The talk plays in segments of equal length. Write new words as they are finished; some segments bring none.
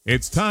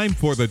It's time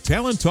for the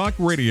TalentTalk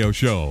Radio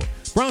Show,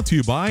 brought to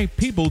you by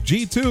People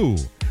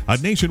G2, a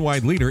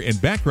nationwide leader in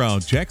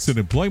background checks and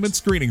employment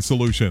screening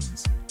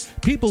solutions.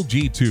 People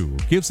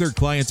G2 gives their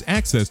clients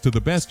access to the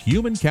best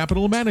human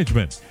capital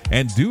management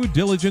and due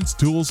diligence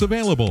tools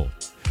available.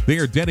 They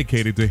are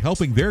dedicated to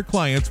helping their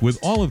clients with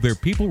all of their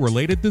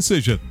people-related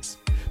decisions.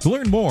 To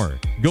learn more,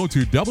 go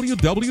to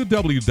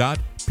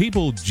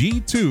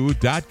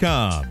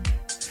www.peopleg2.com.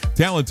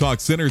 Talent Talk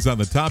centers on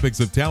the topics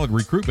of talent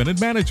recruitment and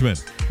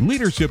management,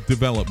 leadership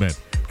development,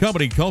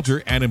 company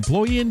culture, and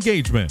employee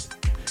engagement.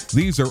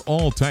 These are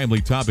all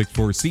timely topics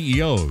for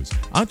CEOs,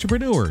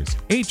 entrepreneurs,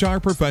 HR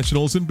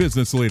professionals, and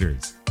business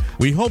leaders.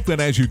 We hope that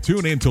as you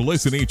tune in to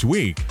listen each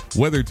week,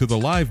 whether to the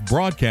live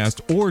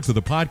broadcast or to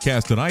the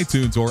podcast on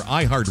iTunes or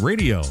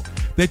iHeartRadio,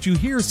 that you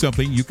hear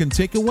something you can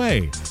take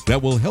away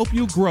that will help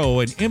you grow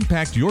and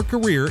impact your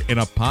career in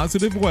a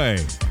positive way.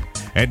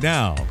 And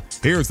now,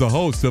 here's the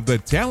host of the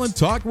Talent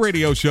Talk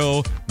Radio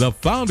Show, the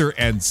founder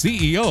and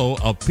CEO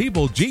of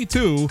People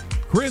G2,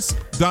 Chris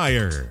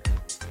Dyer.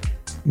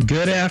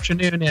 Good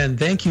afternoon, and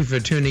thank you for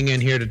tuning in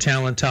here to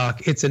Talent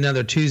Talk. It's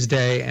another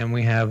Tuesday, and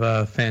we have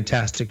a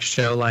fantastic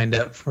show lined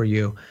up for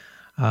you.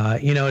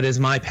 It is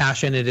my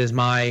passion. It is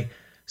my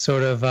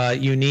sort of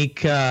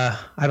unique,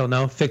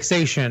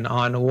 fixation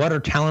on what are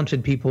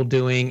talented people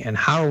doing and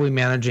how are we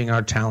managing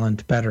our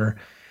talent better.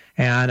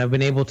 And I've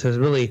been able to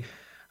really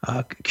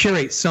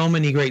curate so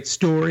many great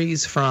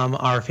stories from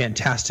our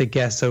fantastic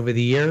guests over the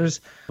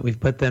years. We've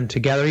put them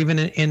together, even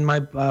in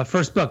my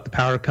first book, The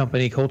Power of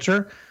Company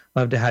Culture.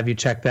 Love to have you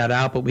check that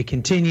out. But we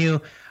continue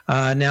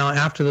now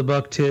after the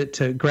book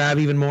to grab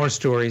even more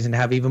stories and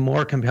have even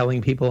more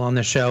compelling people on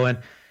the show. And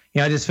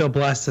I just feel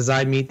blessed as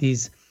I meet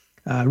these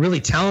really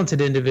talented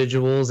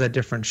individuals at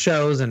different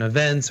shows and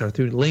events, or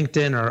through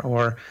LinkedIn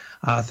or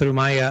through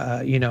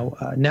my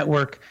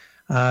network.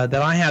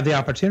 That I have the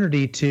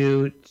opportunity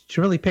to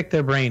really pick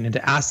their brain and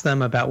to ask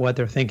them about what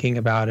they're thinking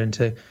about, and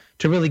to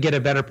really get a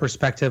better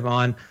perspective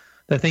on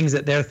the things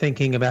that they're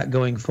thinking about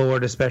going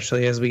forward,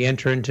 especially as we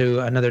enter into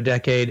another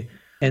decade.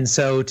 And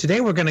so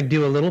today we're going to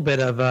do a little bit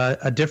of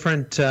a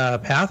different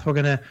path. We're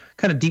going to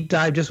kind of deep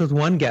dive just with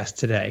one guest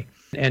today,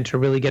 and to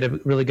really get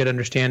a really good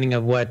understanding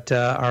of what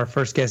our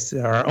first guest,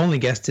 our only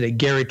guest today,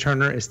 Garry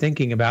Turner, is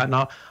thinking about. And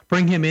I'll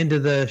bring him into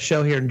the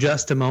show here in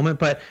just a moment.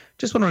 But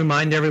just want to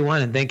remind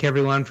everyone and thank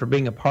everyone for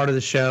being a part of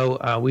the show.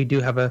 We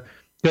do have a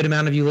good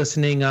amount of you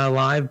listening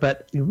live,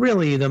 but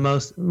really the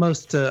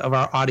most of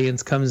our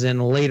audience comes in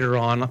later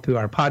on through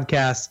our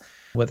podcasts,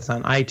 whether it's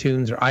on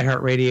iTunes or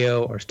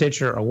iHeartRadio or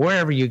Stitcher or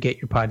wherever you get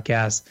your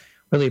podcasts.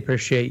 Really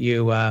appreciate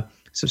you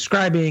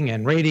subscribing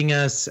and rating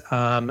us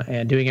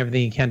and doing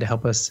everything you can to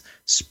help us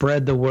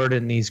spread the word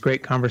in these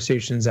great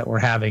conversations that we're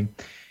having.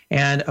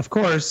 And of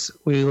course,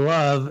 we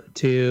love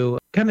to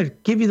kind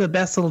of give you the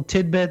best little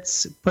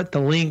tidbits, put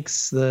the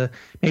links,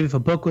 maybe if a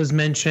book was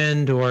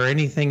mentioned or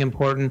anything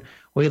important,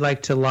 we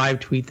like to live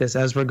tweet this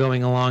as we're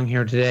going along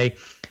here today.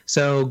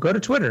 So go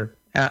to Twitter,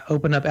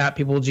 open up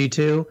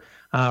 @PeopleG2,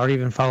 or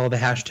even follow the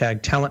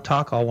hashtag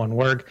TalentTalk, all one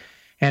word.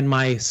 And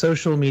my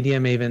social media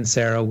maven,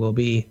 Sarah, will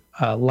be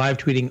live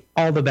tweeting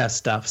all the best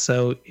stuff.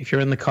 So if you're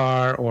in the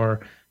car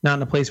or not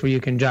in a place where you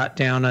can jot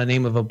down a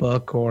name of a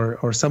book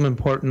or some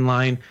important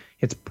line,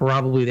 it's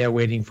probably there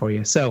waiting for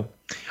you. So,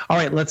 all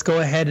right, let's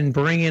go ahead and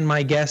bring in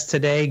my guest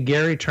today,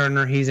 Garry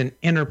Turner. He's an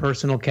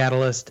Interpersonal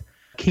Catalyst,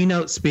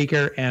 keynote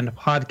speaker, and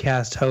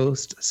podcast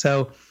host.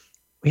 So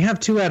we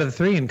have 2 out of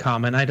 3 in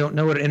common. I don't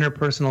know what an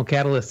Interpersonal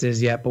Catalyst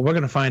is yet, but we're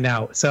going to find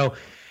out. So,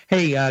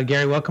 hey,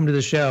 Garry, welcome to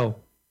the show.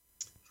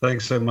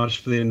 Thanks so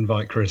much for the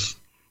invite, Chris.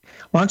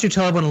 Why don't you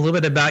tell everyone a little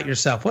bit about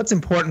yourself? What's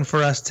important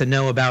for us to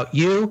know about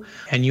you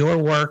and your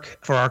work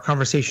for our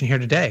conversation here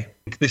today?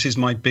 This is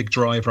my big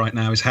drive right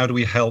now, is how do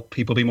we help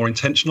people be more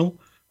intentional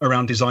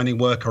around designing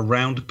work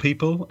around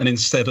people and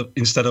instead of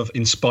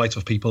in spite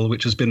of people,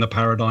 which has been the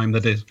paradigm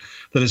that has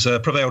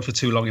prevailed for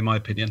too long, in my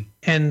opinion.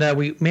 And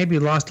we maybe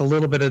lost a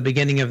little bit of the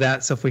beginning of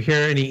that. So if we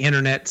hear any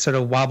internet sort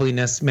of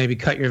wobbliness, maybe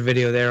cut your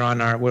video there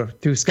we're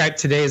through Skype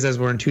today as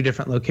we're in 2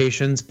 different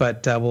locations,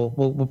 but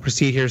we'll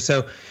proceed here.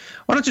 So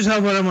why don't you tell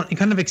everyone,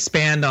 kind of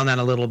expand on that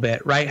a little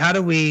bit, right? How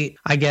do we,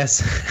 I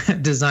guess,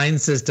 design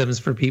systems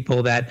for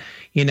people that,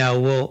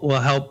 will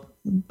help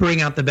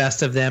bring out the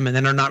best of them and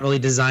then are not really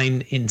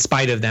designed in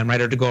spite of them,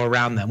 right? Or to go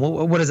around them.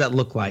 What does that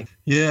look like?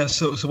 Yeah.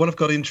 So what I've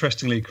got,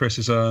 interestingly, Chris,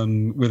 is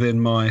within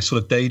my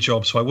sort of day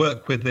job. So I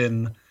work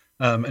within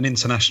an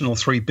international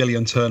 3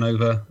 billion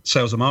turnover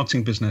sales and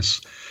marketing business.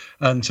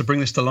 And to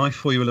bring this to life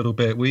for you a little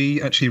bit, we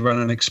actually ran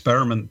an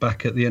experiment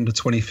back at the end of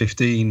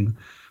 2015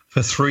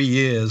 for 3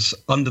 years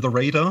under the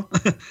radar.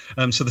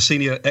 So the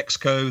senior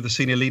exco, the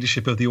senior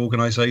leadership of the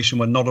organization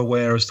were not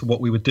aware as to what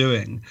we were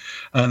doing.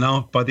 And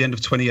now by the end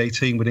of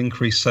 2018, we'd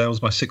increased sales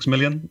by 6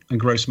 million and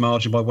gross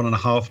margin by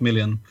 1.5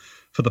 million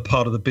for the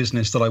part of the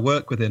business that I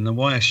work within. And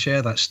why I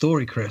share that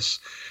story, Chris,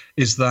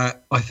 is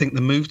that I think the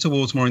move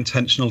towards more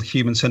intentional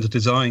human-centered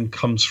design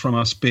comes from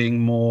us being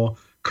more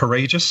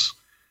courageous,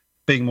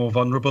 being more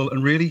vulnerable,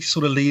 and really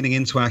sort of leaning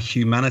into our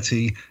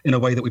humanity in a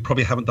way that we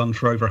probably haven't done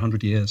for over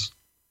 100 years.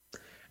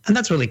 And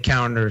that's really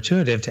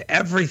counterintuitive to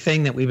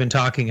everything that we've been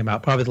talking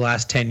about probably the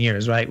last 10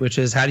 years, right? Which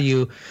is, how do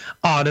you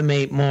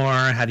automate more?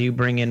 How do you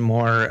bring in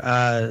more,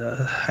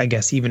 I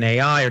guess, even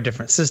AI or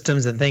different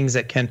systems and things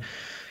that can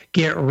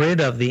get rid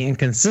of the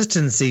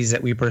inconsistencies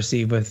that we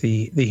perceive with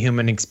the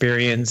human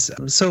experience?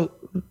 So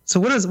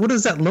what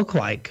does that look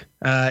like?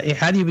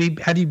 How do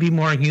you be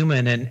more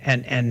human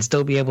and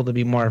still be able to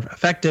be more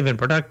effective and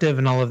productive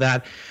and all of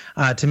that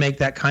to make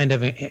that kind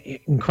of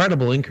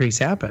incredible increase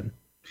happen?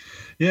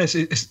 Yes,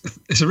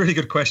 it's a really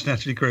good question,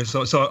 actually, Chris.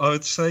 So I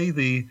would say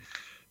the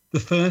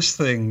first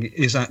thing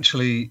is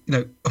actually,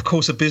 of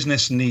course, a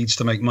business needs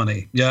to make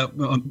money. Yeah.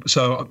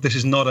 So this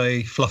is not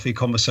a fluffy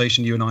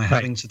conversation you and I are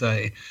having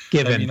today.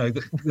 Given.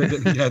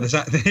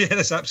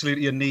 There's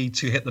absolutely a need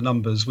to hit the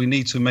numbers. We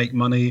need to make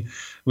money.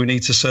 We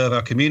need to serve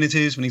our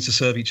communities. We need to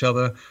serve each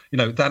other.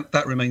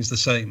 That remains the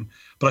same.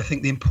 But I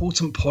think the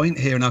important point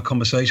here in our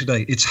conversation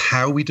today, it's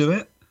how we do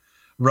it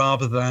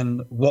rather than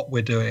what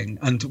we're doing.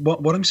 And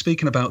what I'm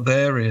speaking about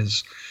there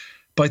is,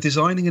 by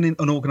designing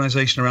an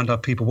organization around our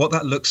people, what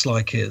that looks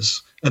like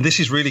is, and this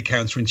is really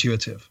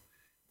counterintuitive,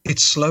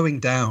 it's slowing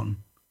down.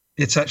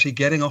 It's actually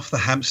getting off the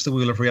hamster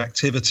wheel of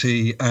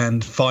reactivity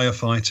and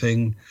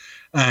firefighting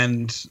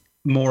and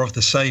more of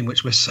the same,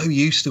 which we're so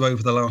used to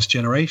over the last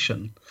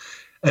generation.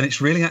 And it's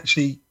really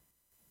actually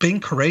being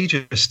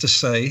courageous to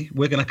say,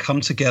 we're going to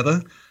come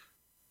together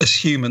as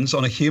humans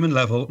on a human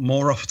level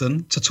more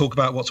often to talk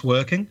about what's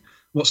working,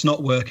 what's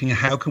not working, and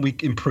how can we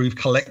improve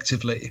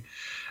collectively.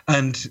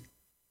 And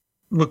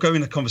we'll go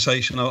in a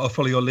conversation. I'll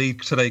follow your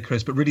lead today,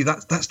 Chris. But really,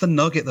 that's the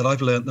nugget that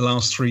I've learned the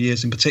last 3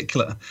 years in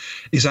particular,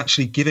 is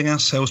actually giving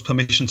ourselves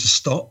permission to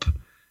stop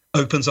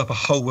opens up a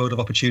whole world of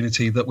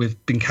opportunity that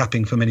we've been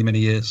capping for many, many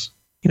years.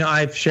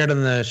 I've shared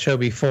on the show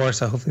before,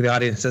 so hopefully the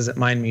audience doesn't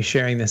mind me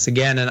sharing this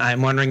again. And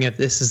I'm wondering if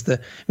this is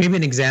maybe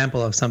an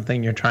example of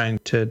something you're trying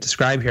to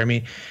describe here. I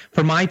mean,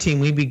 for my team,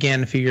 we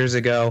began a few years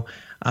ago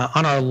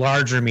on our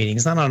larger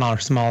meetings, not on our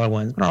smaller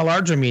ones, but our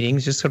larger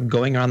meetings, just sort of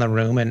going around the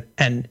room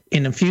and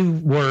in a few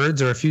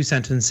words or a few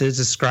sentences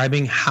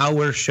describing how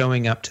we're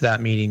showing up to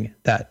that meeting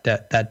that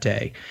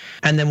day.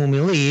 And then when we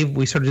leave,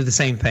 we sort of do the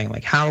same thing,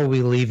 like how are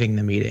we leaving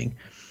the meeting?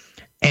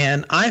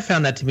 And I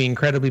found that to be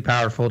incredibly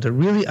powerful to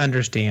really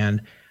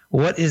understand,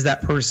 what is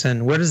that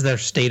person? What is their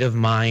state of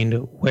mind?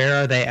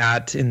 Where are they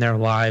at in their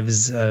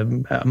lives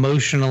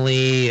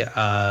emotionally,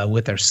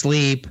 with their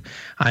sleep?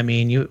 I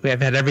mean,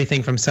 I've had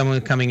everything from someone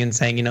coming in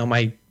saying,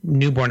 my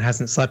newborn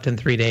hasn't slept in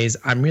 3 days.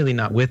 I'm really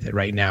not with it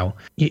right now.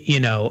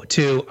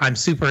 To I'm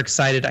super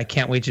excited. I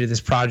can't wait to do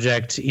this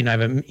project. You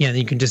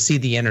can just see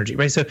the energy,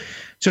 right? So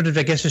sort of,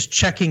 I guess, just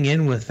checking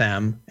in with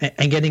them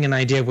and getting an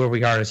idea of where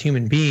we are as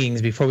human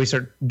beings before we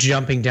start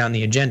jumping down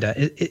the agenda.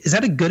 Is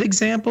that a good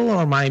example,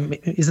 or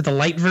is it the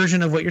light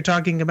version of what you're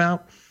talking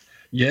about?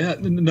 Yeah,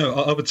 no,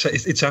 I would say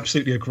it's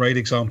absolutely a great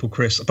example,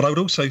 Chris. But I would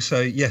also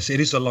say, yes,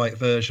 it is a light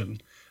version.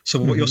 So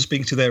what you're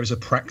speaking to there is a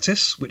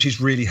practice, which is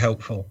really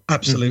helpful.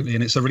 Absolutely.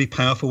 And it's a really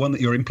powerful one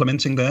that you're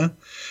implementing there.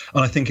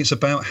 And I think it's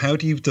about, how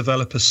do you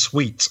develop a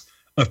suite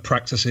of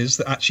practices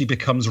that actually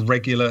becomes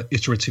regular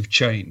iterative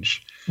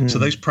change? So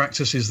those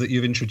practices that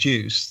you've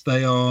introduced,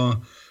 they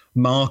are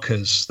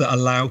markers that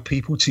allow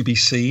people to be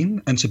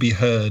seen and to be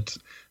heard,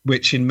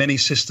 which in many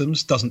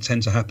systems doesn't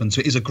tend to happen. So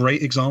it is a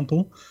great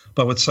example,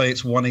 but I would say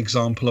it's one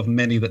example of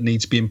many that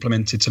need to be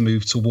implemented to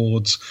move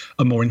towards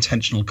a more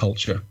intentional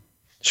culture.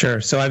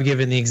 Sure. So I've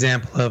given the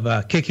example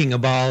of kicking a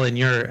ball, and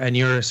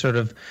you're sort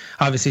of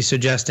obviously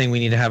suggesting we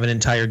need to have an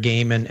entire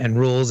game and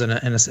rules and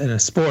a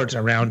sport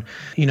around,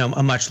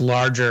 a much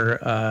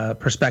larger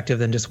perspective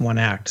than just one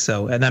act.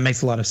 And that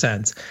makes a lot of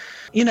sense.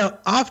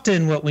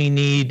 Often what we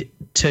need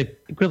to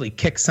really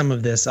kick some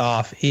of this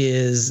off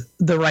is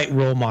the right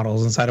role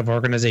models inside of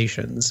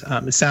organizations.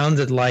 It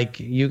sounded like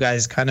you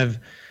guys kind of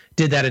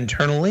did that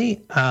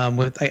internally,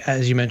 with,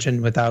 as you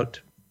mentioned, without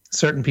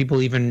certain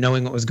people even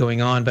knowing what was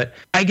going on. But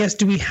I guess,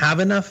 do we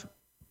have enough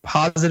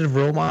positive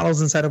role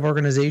models inside of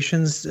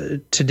organizations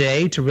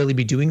today to really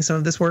be doing some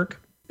of this work?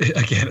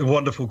 Again, a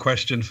wonderful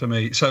question for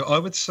me. So I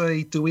would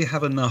say, do we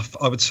have enough?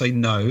 I would say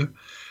no.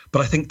 But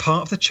I think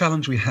part of the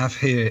challenge we have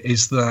here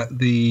is that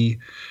the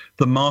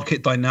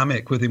market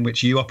dynamic within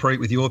which you operate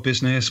with your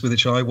business, with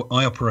which I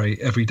operate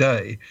every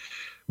day,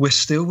 we're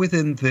still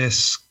within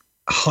this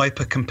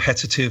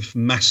hyper-competitive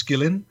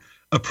masculine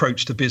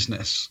approach to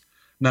business.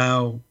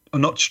 Now,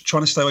 I'm not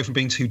trying to stay away from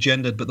being too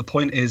gendered, but the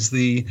point is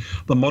the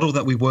model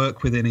that we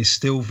work within is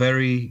still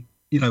very,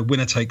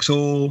 winner takes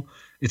all.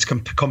 It's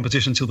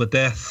competition till the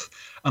death.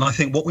 And I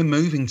think what we're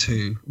moving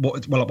to,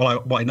 what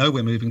I know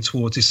we're moving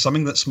towards, is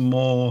something that's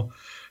more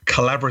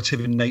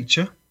collaborative in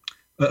nature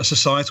at a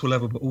societal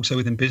level, but also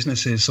within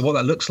businesses. So what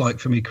that looks like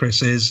for me,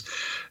 Chris, is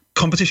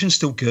competition's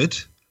still good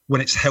when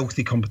it's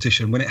healthy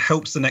competition, when it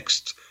helps the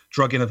next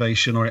drug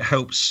innovation or it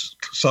helps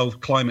solve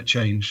climate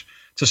change,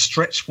 to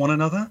stretch one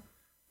another,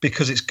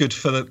 because it's good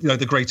for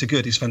the greater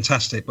good, is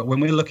fantastic. But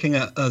when we're looking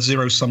at a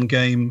zero-sum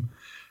game,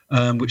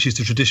 which is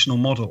the traditional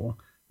model,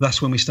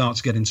 that's when we start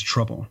to get into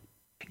trouble.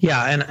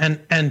 Yeah,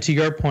 and to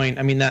your point,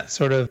 I mean, that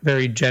sort of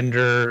very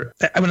gender,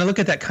 when I look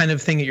at that kind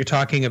of thing that you're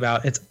talking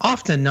about, it's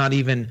often not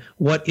even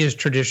what is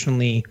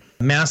traditionally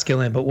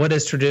masculine, but what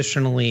is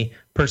traditionally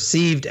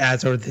perceived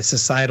as, or the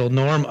societal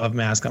norm of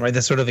masculine, right?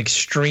 The sort of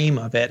extreme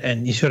of it.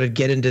 And you sort of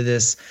get into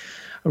this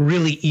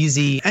really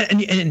easy,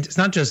 and it's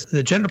not just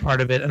the gender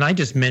part of it. And I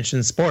just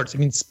mentioned sports. I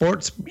mean,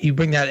 sports, you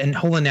bring that and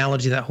whole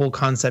analogy, that whole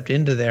concept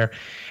into there.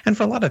 And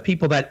for a lot of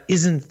people, that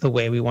isn't the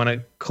way we want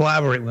to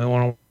collaborate. We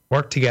want to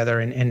work together,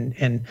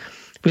 and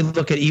we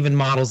look at even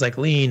models like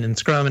Lean and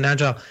Scrum and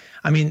Agile.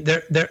 I mean,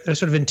 they're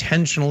sort of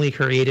intentionally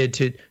created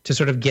to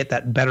sort of get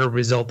that better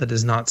result that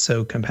is not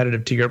so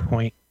competitive. To your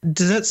point,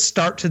 does it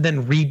start to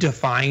then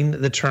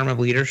redefine the term of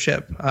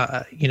leadership?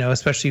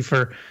 Especially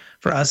for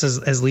us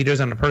as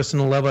leaders on a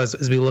personal level,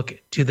 as we look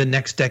to the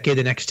next decade,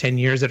 the next 10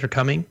 years that are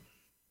coming.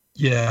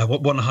 Yeah,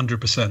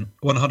 100%.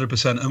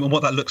 And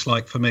what that looks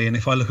like for me, and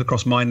if I look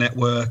across my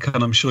network,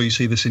 and I'm sure you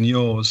see this in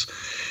yours,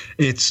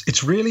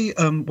 it's really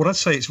what I'd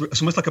say,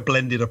 it's almost like a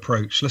blended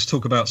approach. Let's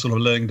talk about sort of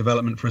learning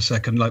development for a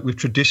second. Like, we've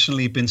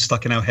traditionally been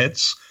stuck in our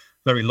heads,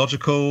 very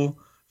logical,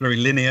 very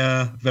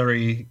linear,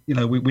 very,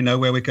 we know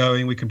where we're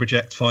going. We can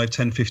project 5,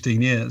 10,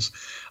 15 years.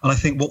 And I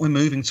think what we're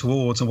moving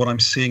towards, and what I'm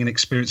seeing and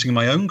experiencing in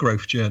my own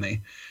growth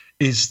journey,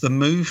 is the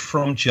move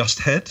from just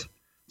head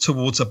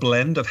towards a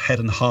blend of head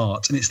and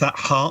heart. And it's that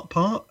heart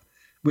part,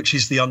 which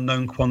is the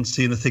unknown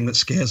quantity and the thing that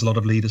scares a lot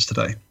of leaders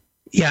today.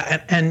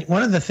 Yeah. And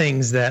one of the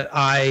things that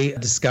I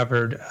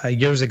discovered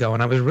years ago,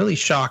 and I was really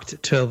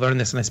shocked to learn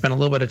this, and I spent a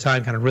little bit of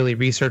time kind of really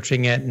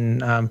researching it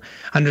and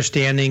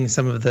understanding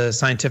some of the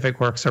scientific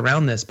works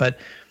around this, but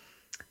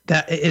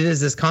that it is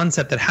this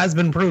concept that has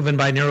been proven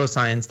by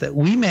neuroscience that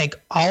we make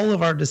all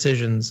of our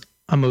decisions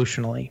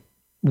emotionally,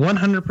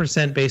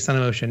 100% based on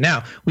emotion.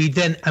 Now, we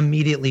then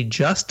immediately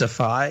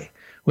justify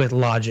with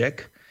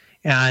logic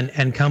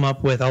and come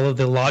up with all of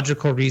the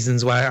logical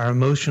reasons why our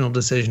emotional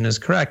decision is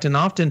correct. And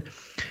often,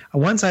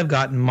 once I've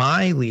gotten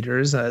my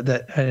leaders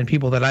and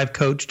people that I've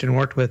coached and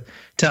worked with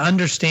to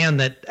understand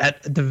that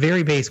at the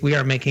very base, we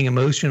are making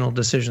emotional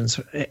decisions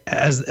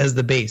as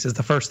the base, as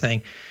the first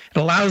thing, it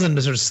allows them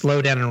to sort of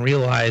slow down and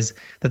realize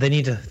that they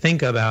need to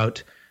think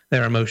about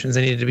their emotions.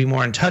 They need to be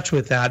more in touch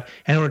with that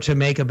in order to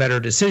make a better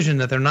decision,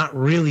 that they're not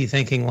really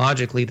thinking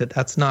logically,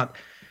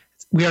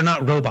 we are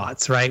not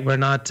robots, right? We're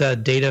not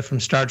data from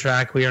Star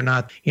Trek. We are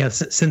not,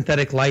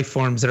 synthetic life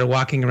forms that are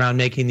walking around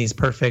making these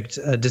perfect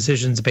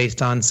decisions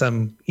based on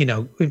some,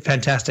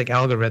 fantastic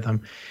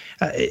algorithm.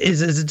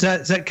 Does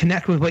that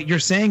connect with what you're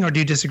saying, or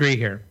do you disagree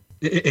here?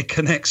 It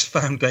connects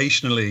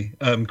foundationally,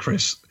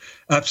 Chris.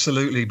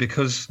 Absolutely,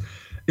 because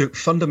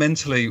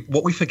fundamentally,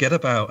 what we forget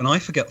about, and I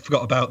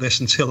forgot about this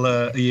until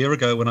a year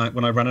ago when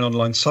I ran an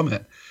online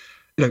summit.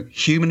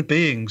 Human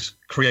beings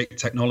create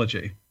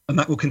technology. And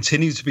that will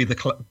continue to be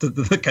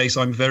the case,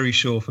 I'm very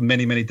sure, for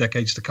many, many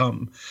decades to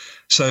come.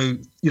 So,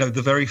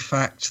 the very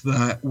fact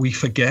that we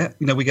forget,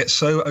 we get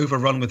so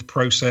overrun with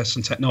process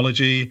and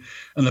technology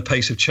and the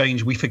pace of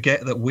change, we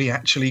forget that we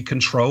actually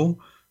control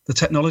the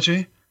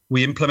technology.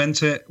 We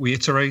implement it, we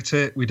iterate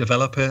it, we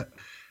develop it.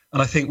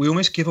 And I think we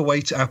almost give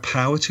away to our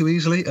power too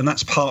easily. And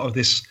that's part of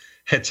this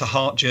head to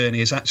heart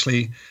journey, is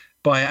actually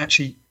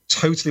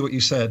totally what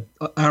you said.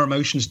 Our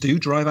emotions do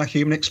drive our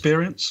human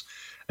experience.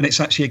 And it's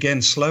actually,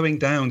 again, slowing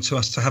down to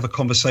us to have a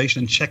conversation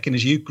and check in,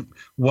 as you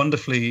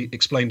wonderfully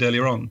explained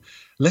earlier on.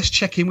 Let's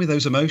check in with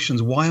those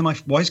emotions. Why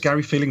is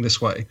Garry feeling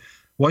this way?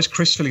 Why is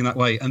Chris feeling that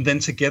way? And then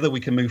together we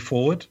can move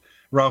forward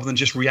rather than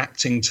just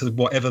reacting to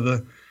whatever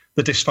the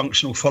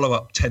dysfunctional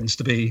follow-up tends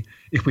to be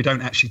if we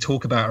don't actually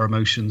talk about our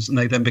emotions, and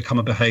they then become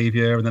a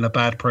behavior and then a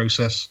bad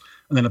process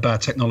and then a bad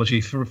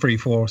technology for 3,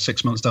 4,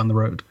 6 months down the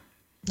road.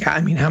 Yeah,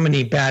 I mean, how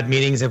many bad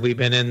meetings have we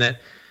been in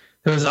that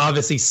there was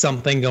obviously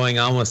something going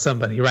on with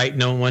somebody, right?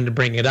 No one wanted to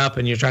bring it up,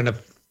 and you're trying to,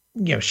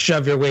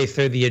 shove your way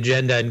through the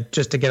agenda and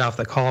just to get off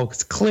the call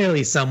because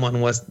clearly someone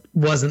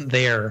wasn't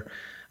there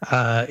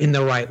in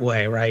the right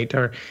way, right?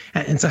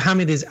 And so, how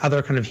many of these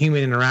other kind of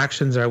human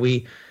interactions are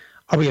we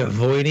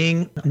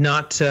avoiding?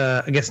 Not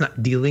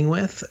dealing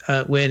with.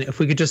 When if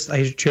we could just,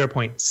 to your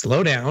point,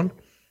 slow down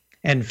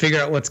and figure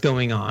out what's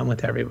going on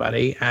with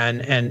everybody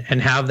and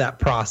have that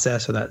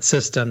process or that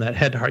system, that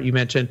head to heart you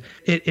mentioned,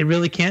 it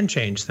really can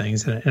change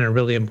things in a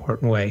really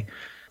important way.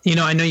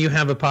 I know you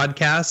have a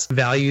podcast,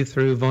 Value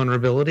Through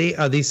Vulnerability.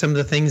 Are these some of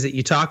the things that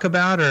you talk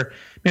about? Or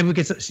maybe we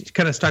could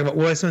kind of talk about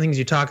what are some of the things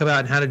you talk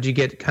about and how did you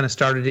get kind of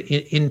started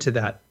into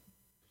that?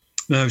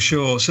 No,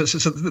 sure. So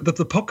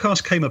the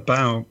podcast came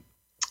about,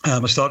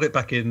 I started it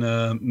back in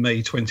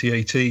May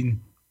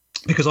 2018.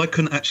 Because I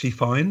couldn't actually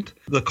find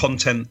the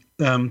content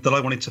that I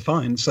wanted to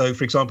find. So,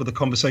 for example, the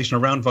conversation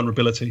around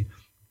vulnerability,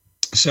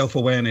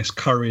 self-awareness,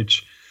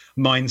 courage,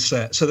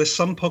 mindset. So there's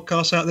some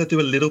podcasts out there that do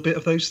a little bit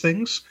of those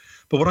things.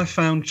 But what I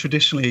found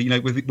traditionally,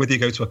 whether you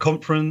go to a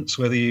conference,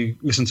 whether you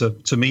listen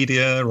to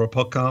media or a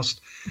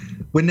podcast,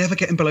 we're never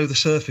getting below the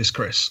surface,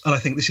 Chris. And I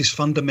think this is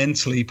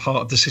fundamentally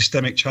part of the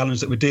systemic challenge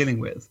that we're dealing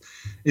with,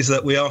 is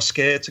that we are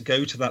scared to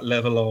go to that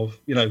level of,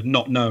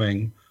 not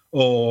knowing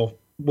or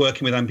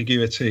working with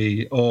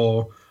ambiguity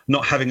or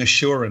not having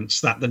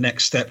assurance that the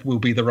next step will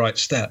be the right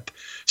step.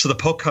 So the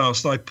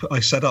podcast I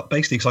set up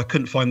basically because I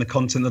couldn't find the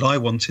content that I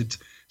wanted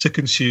to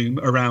consume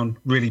around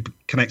really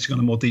connecting on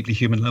a more deeply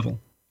human level.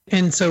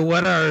 And so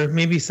what are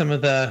maybe some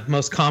of the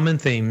most common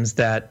themes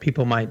that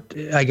people might,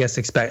 I guess,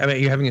 expect? I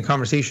mean, you're having a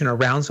conversation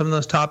around some of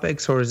those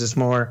topics, or is this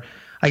more,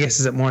 I guess,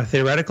 is it more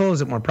theoretical?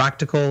 Is it more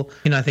practical?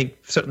 I think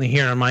certainly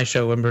here on my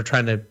show, when we're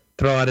trying to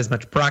throw out as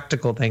much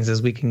practical things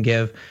as we can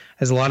give,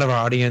 as a lot of our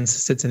audience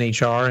sits in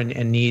HR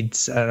and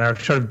needs are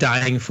sort of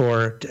dying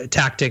for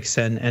tactics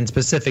and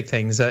specific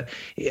things.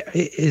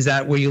 Is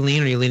that where you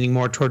lean? Or are you leaning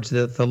more towards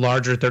the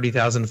larger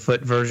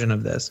 30,000-foot version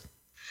of this?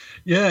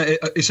 Yeah,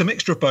 it's a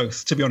mixture of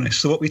both, to be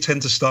honest. So what we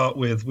tend to start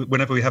with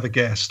whenever we have a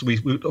guest, we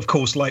of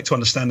course like to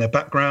understand their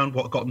background,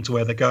 what got them to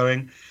where they're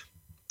going.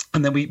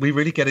 And then we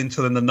really get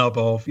into the nub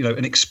of,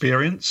 an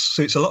experience.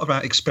 So it's a lot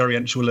about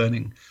experiential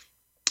learning.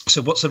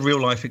 So what's a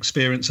real life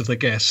experience of the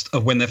guest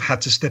of when they've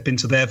had to step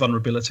into their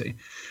vulnerability?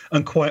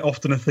 And quite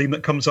often a theme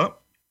that comes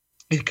up,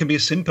 it can be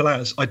as simple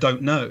as, I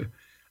don't know.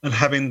 And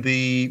having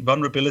the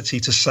vulnerability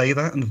to say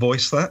that and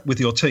voice that with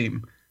your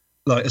team,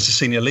 like as a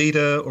senior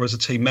leader or as a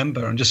team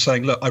member, and just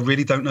saying, look, I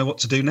really don't know what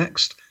to do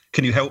next.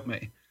 Can you help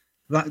me?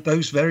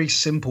 Those very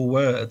simple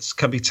words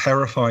can be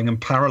terrifying and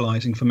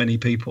paralyzing for many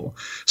people.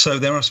 So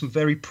there are some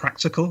very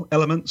practical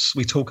elements.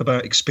 We talk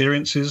about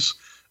experiences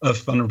of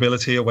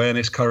vulnerability,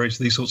 awareness, courage,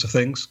 these sorts of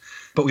things.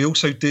 But we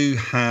also do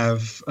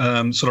have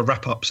sort of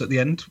wrap-ups at the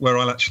end where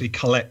I'll actually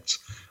collect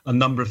a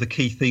number of the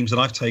key themes that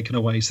I've taken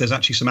away. So there's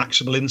actually some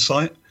actionable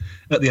insight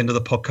at the end of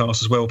the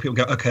podcast as well. People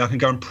go, okay, I can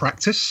go and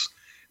practice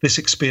this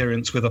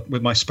experience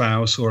with my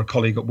spouse or a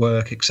colleague at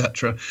work,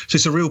 etc. So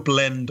it's a real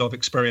blend of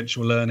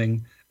experiential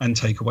learning and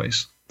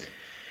takeaways.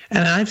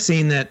 And I've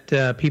seen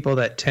that people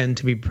that tend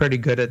to be pretty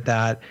good at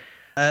that,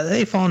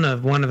 they fall into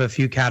one of a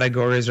few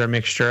categories or a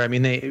mixture. I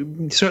mean, they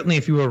certainly,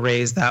 if you were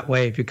raised that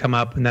way, if you come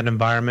up in that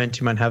environment,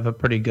 you might have a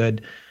pretty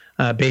good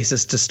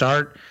basis to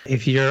start.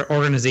 If your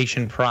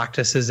organization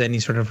practices any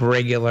sort of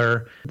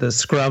regular, the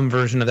Scrum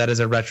version of that is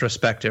a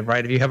retrospective,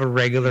 right? If you have a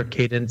regular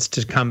cadence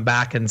to come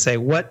back and say,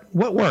 what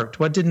worked?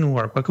 What didn't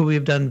work? What could we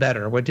have done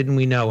better? What didn't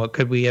we know? What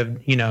could we have,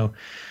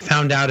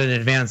 found out in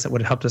advance that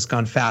would have helped us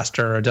gone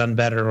faster or done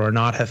better or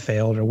not have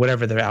failed or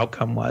whatever the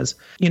outcome was,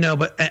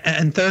 But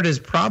and third is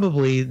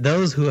probably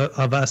those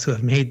of us who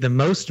have made the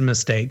most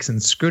mistakes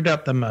and screwed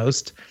up the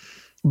most,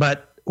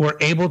 but we're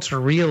able to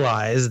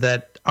realize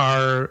that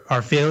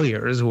our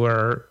failures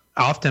were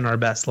often our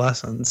best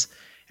lessons,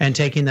 and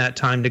taking that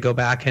time to go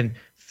back and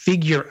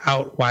figure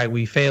out why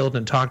we failed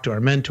and talk to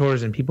our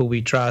mentors and people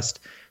we trust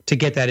to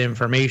get that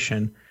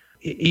information.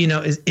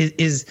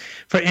 Is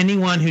for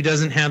anyone who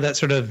doesn't have that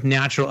sort of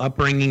natural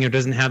upbringing or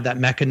doesn't have that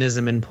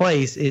mechanism in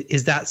place,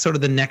 is that sort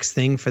of the next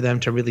thing for them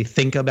to really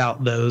think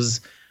about those,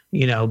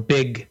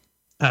 big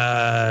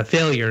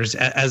failures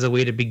as a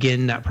way to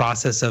begin that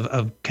process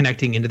of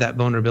connecting into that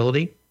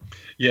vulnerability?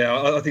 Yeah,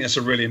 I think that's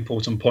a really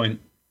important point.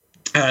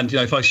 And,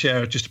 if I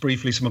share just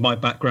briefly some of my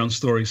background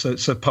story.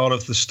 So part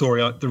of the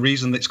story, the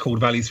reason it's called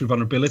Value Through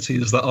Vulnerability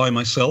is that I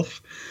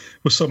myself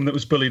was someone that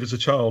was bullied as a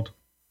child,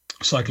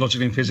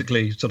 psychologically and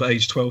physically, sort of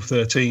age 12,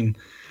 13.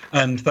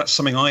 And that's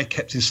something I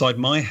kept inside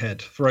my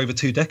head for over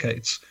 2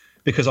 decades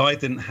because I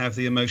didn't have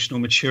the emotional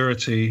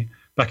maturity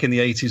back in the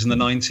 80s and the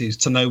 90s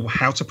to know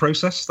how to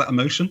process that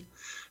emotion.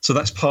 So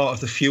that's part of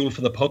the fuel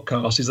for the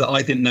podcast, is that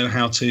I didn't know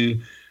how to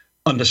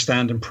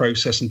understand and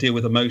process and deal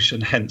with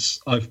emotion. Hence,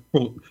 I've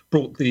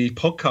brought the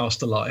podcast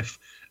to life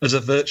as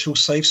a virtual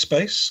safe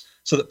space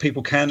so that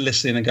people can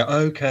listen and go,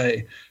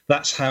 okay,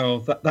 that's how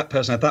that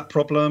person had that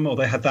problem or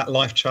they had that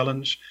life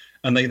challenge,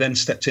 and they then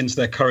stepped into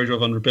their courage or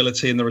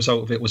vulnerability and the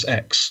result of it was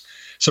X.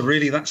 So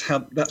really,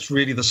 that's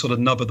really the sort of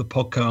nub of the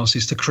podcast,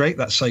 is to create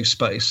that safe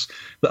space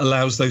that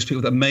allows those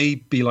people that may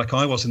be like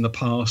I was in the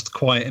past,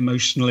 quite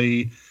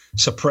emotionally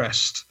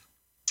suppressed,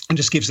 and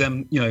just gives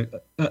them,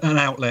 an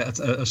outlet,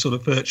 a sort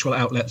of virtual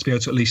outlet to be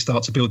able to at least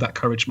start to build that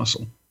courage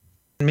muscle.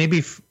 Maybe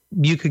if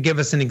you could give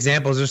us an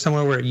example. Is there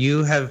somewhere where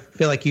you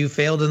feel like you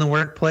failed in the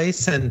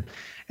workplace and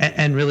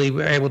really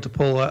were able to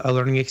pull a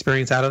learning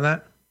experience out of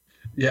that?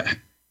 Yeah,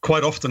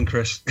 quite often,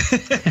 Chris,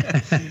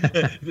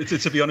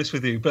 to be honest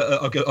with you.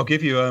 But I'll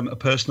give you a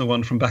personal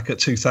one from back at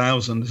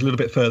 2000. It's a little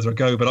bit further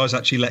ago, but I was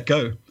actually let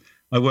go.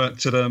 I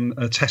worked at an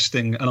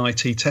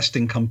IT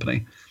testing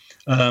company.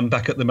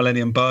 Back at the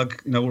Millennium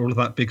Bug, where all of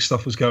that big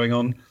stuff was going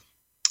on.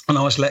 And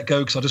I was let go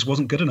because I just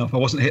wasn't good enough. I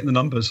wasn't hitting the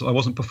numbers. I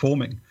wasn't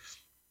performing.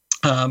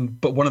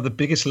 But one of the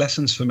biggest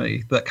lessons for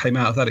me that came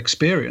out of that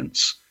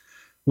experience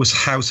was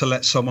how to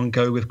let someone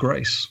go with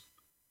grace,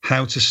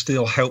 how to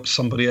still help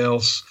somebody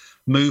else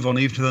move on,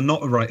 even if they're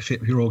not a right fit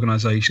for your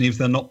organization, even if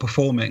they're not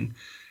performing.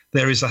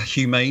 There is a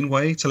humane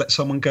way to let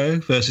someone go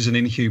versus an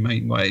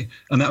inhumane way.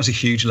 And that was a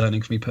huge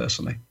learning for me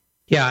personally.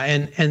 Yeah,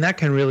 and that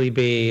can really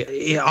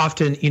be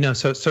often,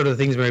 so sort of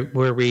things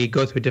where we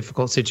go through a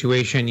difficult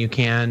situation, you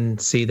can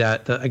see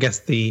that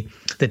the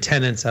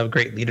tenets of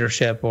great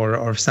leadership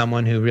or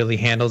someone who really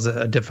handles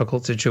a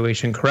difficult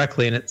situation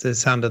correctly. And it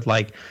sounded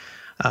like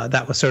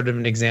that was sort of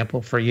an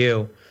example for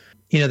you.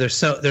 There's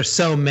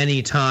so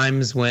many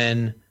times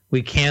when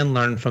we can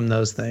learn from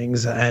those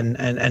things. And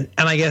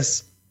I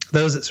guess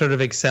those that sort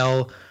of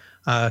excel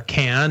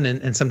can,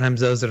 and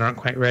sometimes those that aren't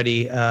quite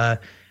ready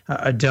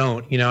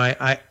don't.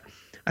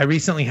 I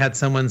recently had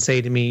someone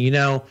say to me,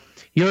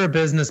 you're a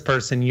business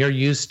person, you're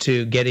used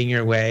to getting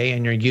your way,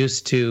 and you're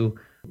used to,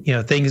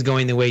 things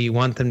going the way you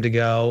want them to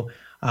go,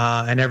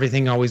 and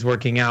everything always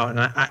working out. And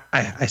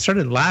I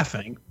started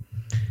laughing.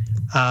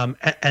 And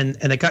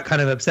it got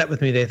kind of upset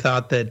with me. They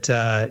thought that,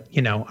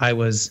 I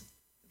was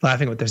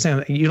laughing at what they're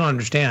saying. You don't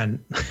understand.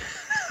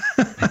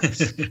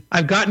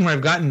 I've gotten where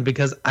I've gotten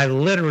because I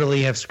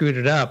literally have screwed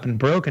it up and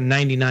broken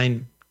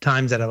 99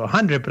 times out of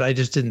 100, but I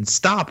just didn't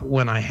stop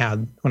when I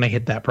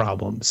hit that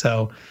problem.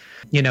 So,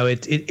 I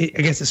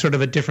guess it's sort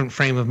of a different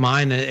frame of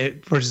mind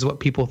versus what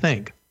people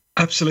think.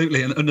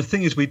 Absolutely. And the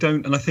thing is, we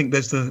don't, and I think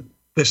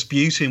there's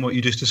beauty in what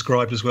you just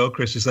described as well,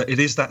 Chris, is that it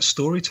is that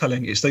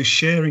storytelling. It's those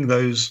sharing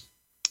those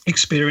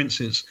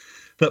experiences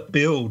that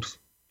build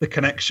the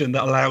connection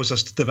that allows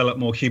us to develop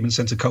more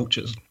human-centered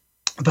cultures.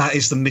 That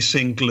is the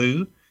missing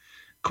glue.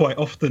 Quite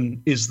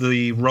often is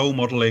the role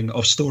modeling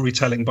of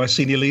storytelling by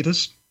senior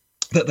leaders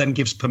that then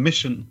gives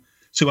permission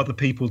to other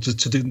people to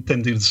do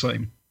the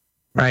same.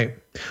 Right.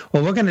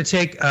 Well, we're going to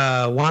take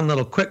one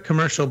little quick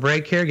commercial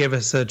break here. Give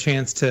us a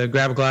chance to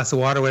grab a glass of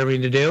water, whatever you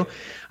need to do.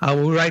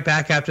 We'll be right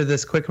back after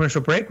this quick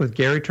commercial break with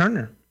Garry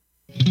Turner.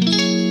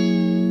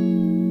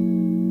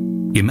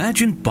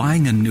 Imagine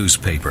buying a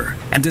newspaper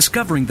and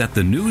discovering that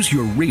the news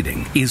you're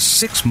reading is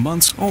 6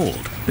 months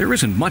old. There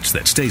isn't much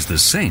that stays the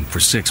same for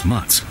 6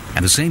 months,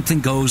 and the same thing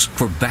goes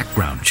for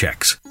background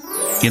checks.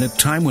 In a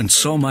time when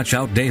so much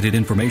outdated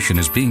information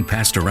is being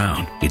passed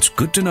around, it's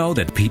good to know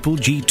that People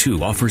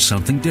G2 offers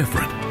something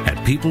different.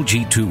 At People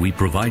G2, we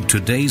provide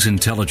today's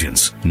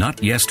intelligence,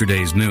 not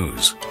yesterday's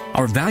news.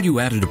 Our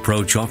value-added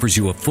approach offers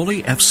you a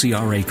fully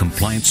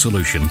FCRA-compliant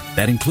solution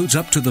that includes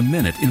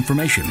up-to-the-minute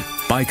information.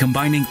 By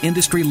combining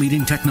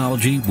industry-leading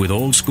technology with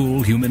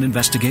old-school human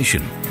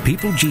investigation,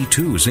 People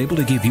G2 is able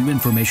to give you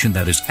information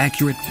that is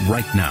accurate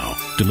right now,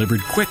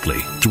 delivered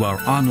quickly to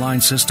our online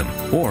system,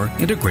 or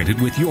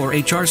integrated with your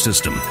HR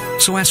system.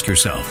 So ask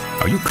yourself,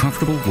 are you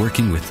comfortable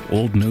working with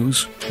old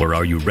news, or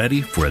are you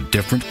ready for a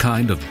different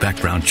kind of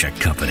background check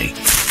company?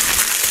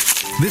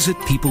 Visit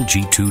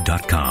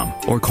peopleg2.com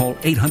or call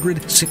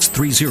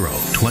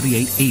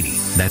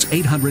 800-630-2880. That's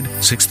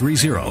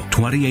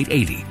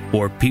 800-630-2880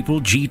 or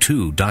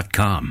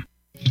peopleg2.com.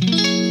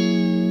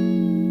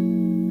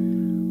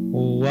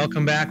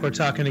 Welcome back. We're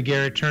talking to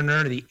Garry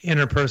Turner, the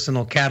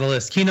Interpersonal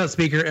Catalyst keynote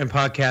speaker and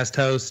podcast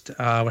host.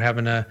 We're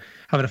having a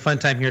fun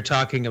time here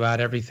talking about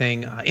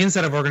everything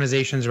inside of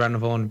organizations around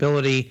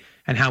vulnerability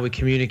and how we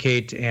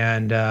communicate.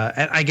 And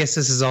I guess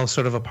this is all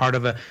sort of a part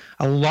of a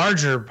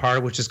larger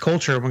part, which is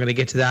culture. We're going to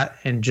get to that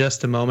in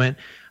just a moment.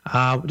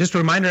 Just a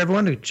reminder,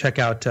 everyone, to check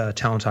out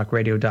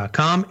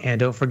TalentTalkRadio.com. And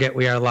don't forget,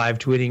 we are live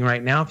tweeting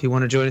right now if you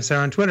want to join us there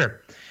on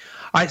Twitter.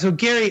 All right, so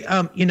Garry,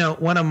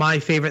 one of my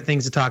favorite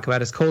things to talk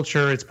about is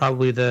culture. It's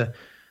probably the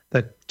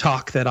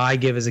talk that I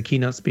give as a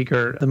keynote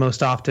speaker the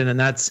most often,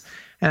 and I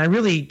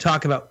really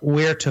talk about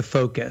where to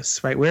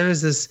focus, right? Where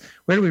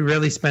do we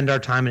really spend our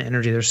time and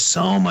energy? There's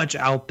so much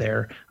out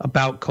there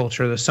about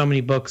culture. There's so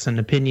many books and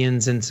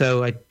opinions, and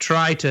so I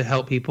try to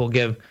help people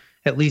give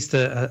at least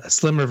a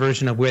slimmer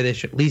version of where they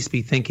should at least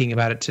be thinking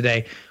about it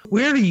today.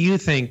 Where do you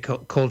think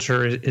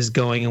culture is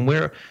going, and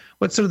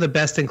what's sort of the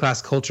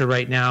best-in-class culture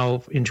right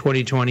now in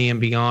 2020 and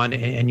beyond,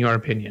 in your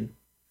opinion?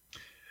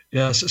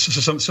 Yeah, so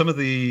some of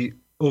the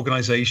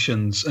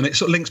organizations, and it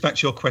sort of links back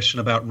to your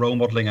question about role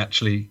modeling,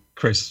 actually,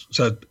 Chris.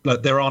 So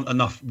there aren't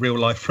enough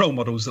real-life role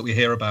models that we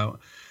hear about,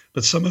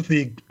 but some of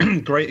the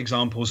great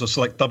examples are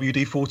like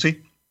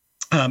WD-40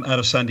 out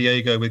of San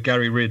Diego with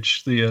Gary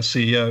Ridge, the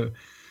CEO.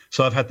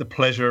 So I've had the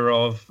pleasure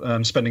of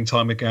spending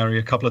time with Gary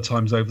a couple of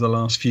times over the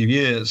last few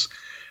years.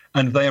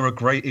 And they are a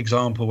great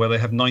example where they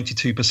have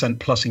 92%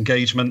 plus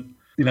engagement.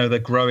 They're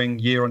growing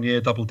year on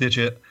year, double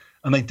digit.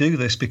 And they do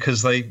this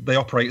because they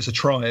operate as a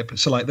tribe.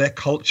 So like their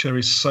culture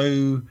is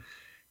so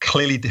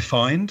clearly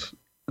defined.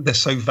 They're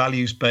so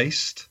values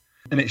based.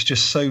 And it's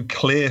just so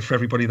clear for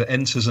everybody that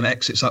enters and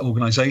exits that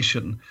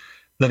organization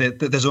that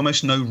there's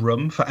almost no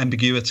room for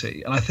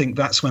ambiguity. And I think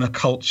that's when a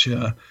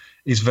culture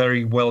is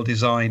very well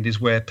designed,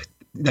 is where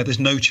there's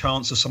no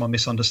chance of someone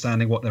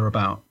misunderstanding what they're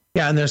about.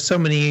 Yeah. And there's so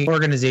many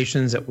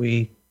organizations that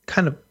we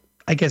kind of,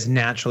 I guess,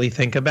 naturally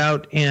think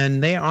about,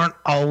 and they aren't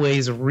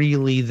always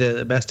really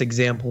the best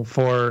example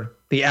for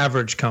the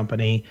average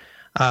company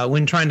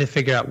when trying to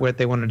figure out what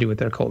they want to do with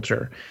their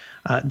culture.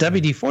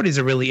 WD-40 is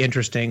a really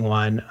interesting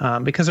one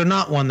because they're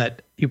not one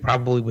that you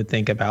probably would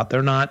think about.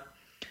 They're not,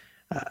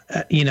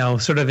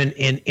 sort of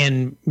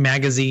in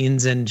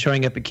magazines and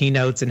showing up at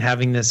keynotes and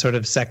having this sort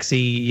of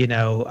sexy,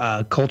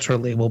 culture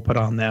label put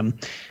on them.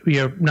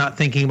 You're not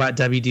thinking about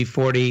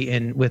WD-40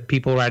 and with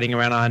people riding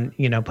around on,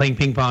 playing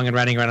ping pong and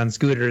riding around on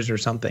scooters or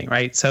something,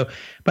 right? So,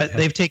 but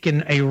they've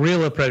taken a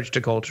real approach to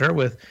culture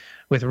with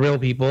real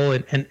people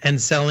and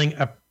selling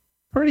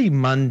pretty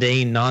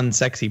mundane,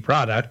 non-sexy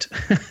product,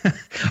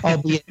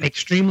 albeit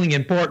extremely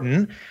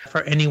important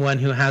for anyone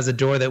who has a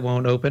door that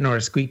won't open or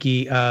a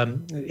squeaky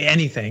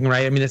anything,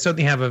 right? I mean, it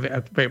certainly have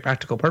a very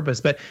practical purpose,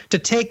 but to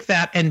take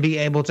that and be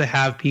able to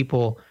have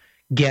people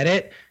get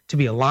it, to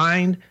be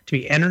aligned, to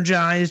be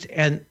energized,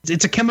 and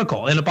it's a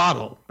chemical in a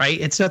bottle, right?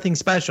 It's nothing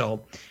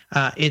special.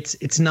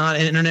 It's not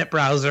an internet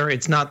browser.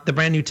 It's not the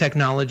brand new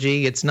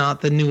technology. It's not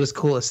the newest,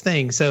 coolest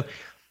thing. So,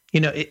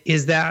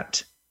 is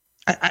that...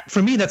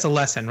 for me, that's a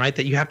lesson, right?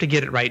 That you have to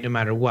get it right no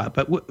matter what.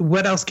 But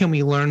what else can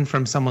we learn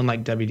from someone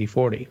like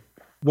WD-40?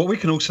 What we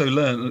can also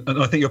learn,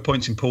 and I think your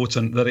point's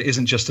important, that it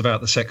isn't just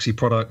about the sexy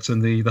product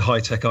and the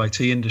high-tech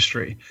IT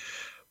industry.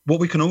 What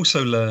we can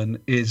also learn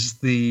is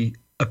the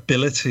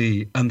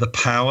ability and the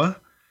power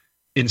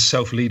in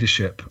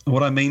self-leadership. And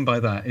what I mean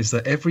by that is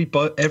that every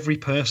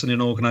person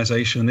in an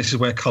organization, and this is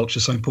where culture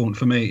is so important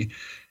for me,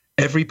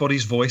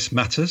 everybody's voice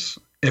matters,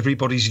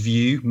 everybody's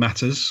view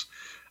matters.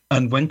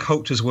 And when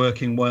culture's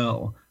working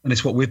well, and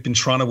it's what we've been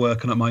trying to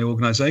work on at my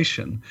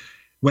organization,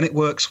 when it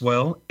works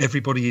well,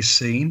 everybody is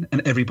seen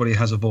and everybody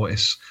has a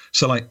voice.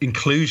 So like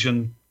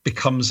inclusion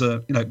becomes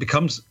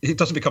it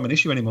doesn't become an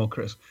issue anymore,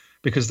 Chris,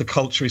 because the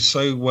culture is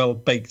so well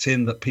baked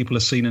in that people are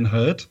seen and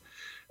heard.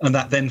 And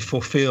that then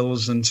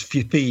fulfills and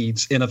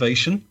feeds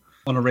innovation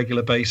on a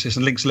regular basis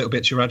and links a little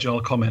bit to your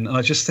agile comment. And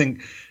I just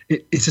think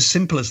it's as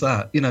simple as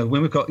that. When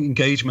we've got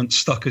engagement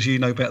stuck, as you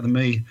know better than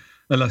me,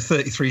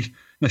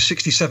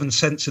 67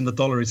 cents in the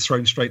dollar is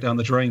thrown straight down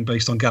the drain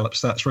based on Gallup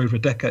stats for over a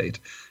decade.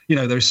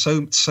 There's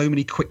so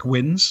many quick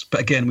wins,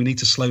 but again, we need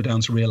to slow down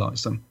to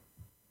realize them.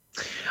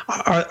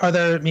 Are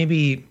there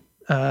maybe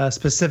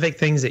specific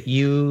things that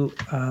you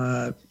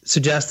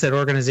suggest that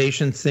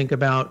organizations think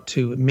about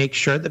to make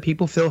sure that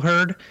people feel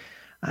heard?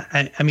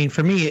 I mean,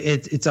 for me,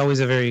 it's always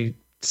a very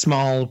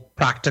small,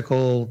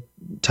 practical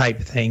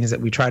type things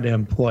that we try to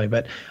employ,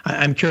 but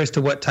I'm curious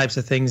to what types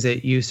of things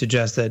that you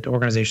suggest that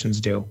organizations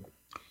do.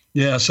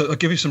 Yeah, so I'll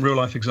give you some real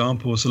life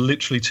examples. So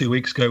literally 2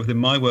 weeks ago within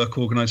my work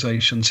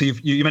organization, so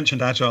you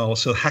mentioned Agile.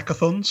 So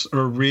hackathons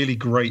are a really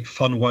great,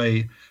 fun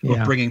way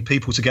of bringing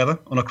people together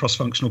on a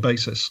cross-functional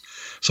basis.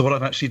 So what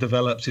I've actually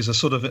developed is a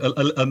sort of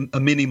a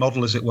mini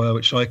model, as it were,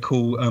 which I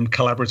call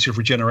collaborative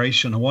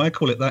regeneration. And why I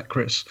call it that,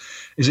 Chris,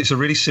 is it's a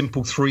really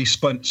simple three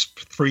sprint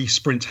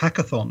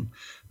hackathon.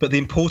 But the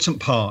important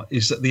part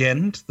is at the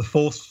end, the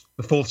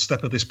fourth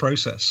step of this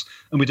process,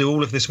 and we do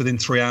all of this within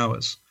 3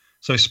 hours.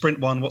 So sprint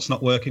 1, what's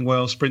not working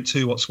well? Sprint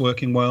 2, what's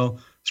working well?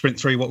 Sprint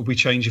 3, what would we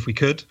change if we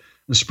could?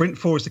 And sprint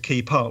 4 is the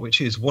key part, which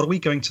is what do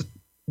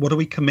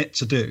we commit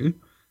to do?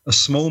 A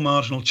small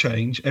marginal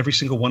change, every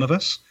single one of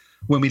us,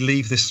 when we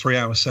leave this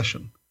 3-hour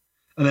session.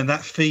 And then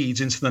that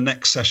feeds into the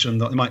next session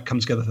that might come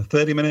together for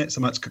 30 minutes,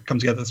 it might come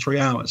together for 3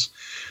 hours.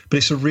 But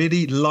it's a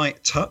really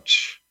light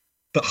touch,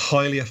 but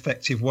highly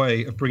effective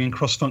way of bringing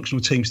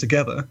cross-functional teams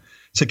together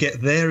to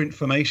get their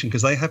information,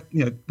 because they have,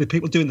 the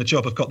people doing the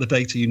job have got the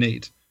data you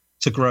need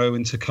to grow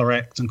and to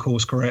correct and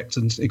course correct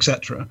and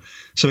etc.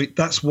 So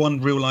that's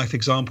one real life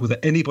example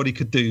that anybody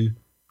could do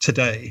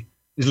today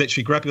is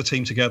literally grab your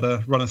team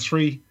together, run that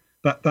 3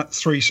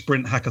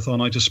 sprint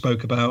hackathon I just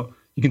spoke about.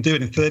 You can do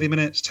it in 30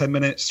 minutes, 10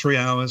 minutes, 3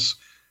 hours,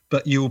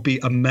 but you'll be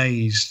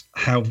amazed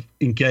how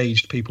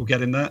engaged people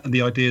get in that, and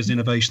the ideas and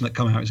innovation that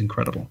come out is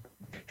incredible.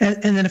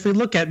 And then if we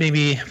look at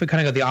if we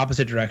kind of go the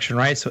opposite direction,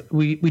 right? So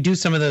we do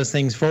some of those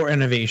things for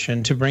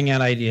innovation, to bring out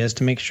ideas,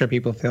 to make sure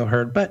people feel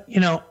heard. But,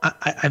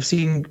 I've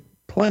seen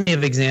plenty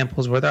of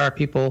examples where there are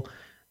people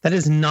that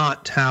is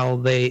not how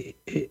they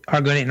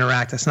are going to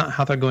interact. That's not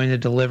how they're going to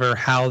deliver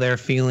how they're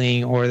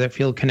feeling or they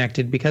feel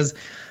connected, because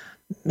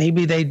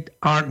maybe they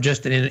aren't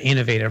just an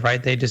innovative,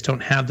 right? They just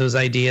don't have those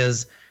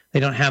ideas.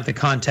 They don't have the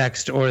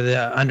context or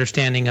the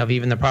understanding of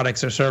even the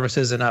products or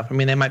services enough. I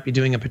mean, they might be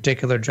doing a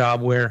particular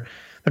job where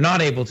they're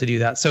not able to do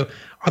that. So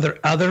are there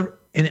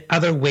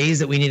other ways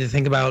that we need to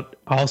think about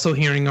also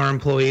hearing our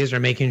employees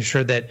or making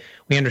sure that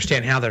we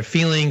understand how they're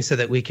feeling so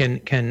that we can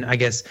I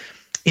guess,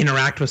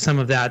 interact with some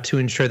of that to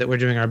ensure that we're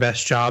doing our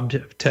best job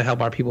to help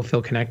our people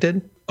feel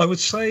connected? I would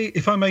say,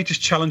 if I may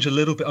just challenge a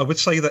little bit, I would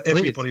say that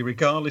everybody,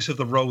 regardless of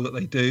the role that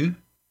they do,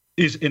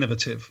 is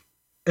innovative.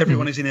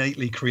 Everyone is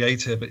innately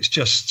creative. It's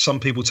just some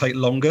people take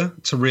longer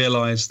to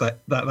realize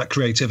that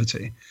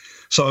creativity.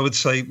 So I would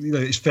say,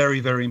 it's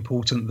very, very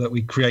important that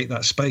we create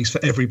that space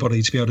for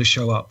everybody to be able to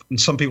show up. And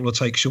some people will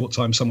take short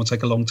time, some will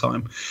take a long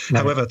time.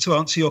 Right. However, to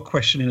answer your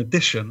question in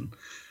addition,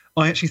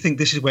 I actually think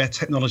this is where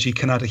technology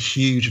can add a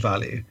huge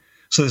value.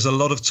 So there's a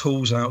lot of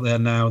tools out there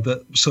now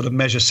that sort of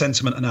measure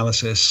sentiment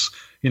analysis.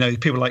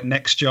 People like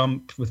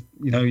NextJump with,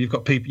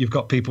 you've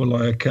got people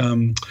like,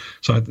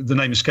 sorry, the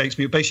name escapes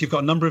me. But basically, you've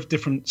got a number of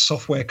different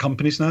software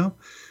companies now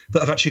that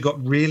have actually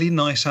got really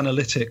nice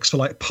analytics for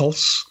like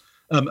pulse,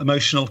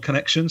 emotional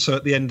connection. So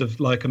at the end of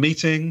like a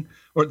meeting,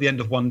 or at the end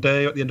of one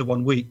day, or at the end of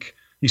 1 week,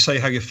 you say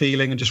how you're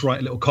feeling and just write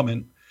a little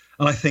comment.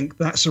 And I think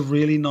that's a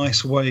really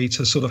nice way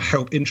to sort of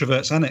help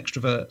introverts and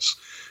extroverts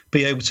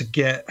be able to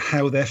get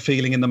how they're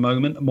feeling in the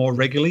moment more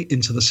regularly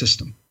into the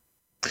system.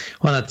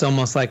 Well, that's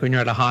almost like when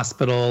you're at a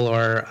hospital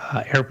or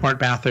airport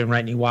bathroom, right?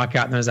 And you walk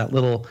out and there's that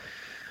little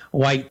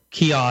white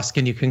kiosk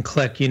and you can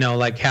click,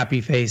 like happy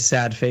face,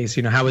 sad face,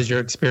 how was your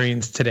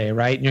experience today,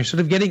 right? And you're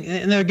sort of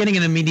they're getting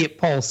an immediate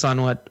pulse on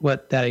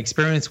what that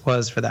experience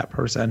was for that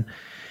person.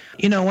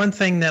 One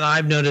thing that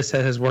I've noticed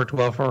that has worked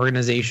well for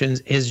organizations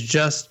is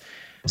just,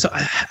 so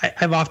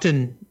I've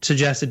often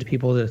suggested to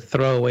people to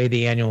throw away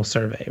the annual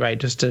survey, right?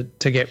 Just to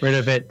get rid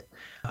of it.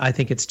 I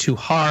think it's too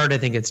hard. I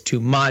think it's too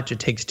much. It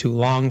takes too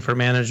long for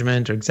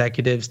management or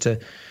executives to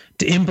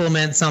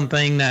implement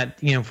something that,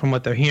 from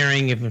what they're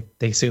hearing, if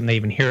they assume they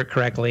even hear it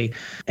correctly.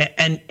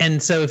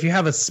 And so if you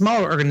have a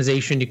smaller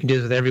organization, you can do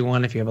this with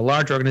everyone. If you have a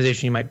large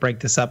organization, you might break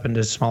this up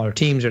into smaller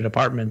teams or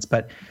departments.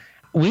 But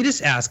we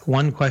just ask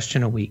one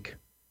question a week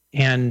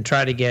and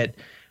try to get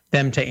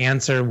them to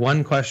answer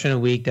one question a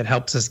week that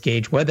helps us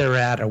gauge where they're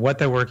at or what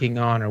they're working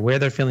on or where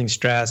they're feeling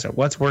stressed or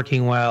what's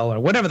working well or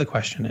whatever the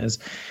question is.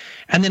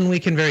 And then we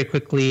can very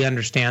quickly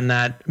understand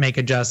that, make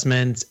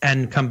adjustments,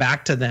 and come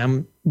back to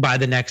them by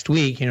the next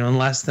week, in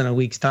less than a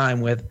week's time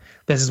with,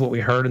 this is what we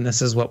heard and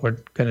this is what we're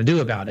going to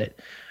do about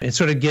it. It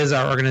sort of gives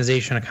our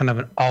organization a kind of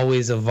an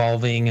always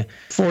evolving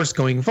force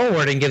going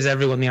forward and gives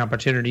everyone the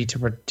opportunity to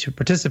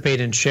participate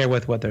and share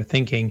with what they're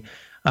thinking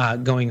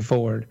going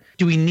forward.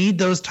 Do we need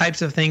those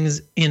types of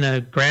things in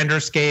a grander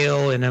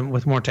scale and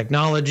with more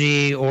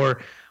technology,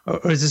 or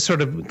is this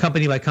sort of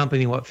company by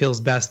company what feels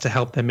best to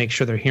help them make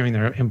sure they're hearing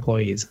their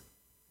employees?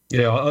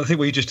 Yeah, I think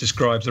what you just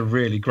described is a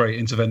really great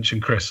intervention,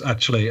 Chris,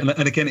 actually. And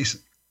again,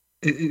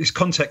 it's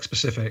context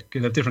specific,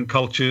 different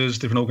cultures,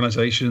 different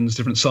organizations,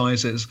 different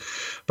sizes.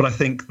 But I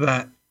think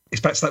that it's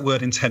back to that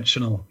word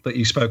intentional that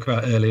you spoke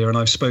about earlier, and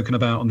I've spoken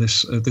about on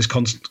this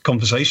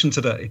conversation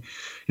today.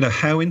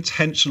 How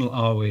intentional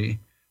are we?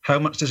 How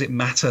much does it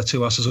matter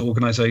to us as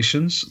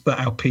organizations that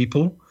our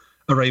people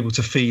are able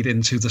to feed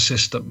into the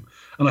system?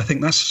 And I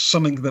think that's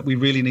something that we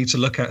really need to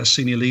look at as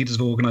senior leaders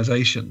of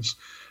organizations.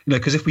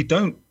 Because if we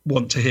don't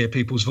want to hear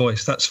people's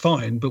voice, that's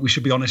fine, but we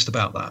should be honest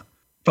about that.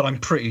 But I'm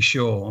pretty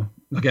sure,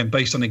 again,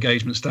 based on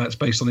engagement stats,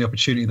 based on the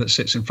opportunity that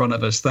sits in front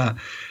of us, that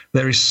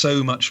there is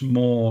so much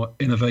more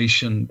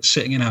innovation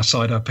sitting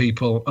inside our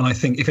people. And I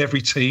think if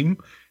every team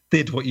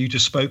did what you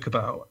just spoke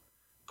about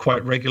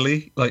quite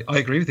regularly, I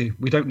agree with you.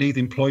 We don't need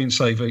the employee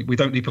survey. We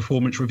don't need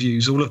performance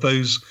reviews. All of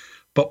those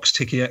box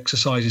ticky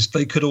exercises,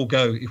 they could all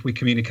go if we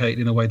communicate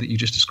in a way that you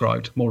just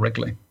described more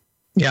regularly.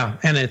 Yeah,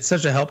 and it's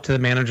such a help to the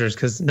managers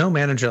because no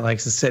manager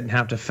likes to sit and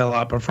have to fill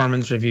out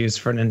performance reviews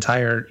for an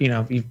entire,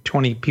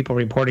 20 people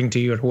reporting to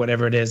you or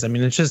whatever it is. I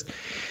mean, I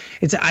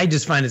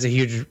just find it's a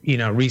huge,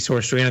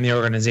 resource drain on the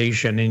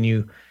organization, and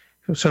you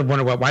sort of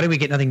wonder, why did we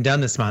get nothing done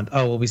this month?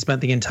 Oh, well, we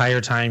spent the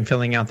entire time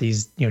filling out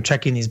these,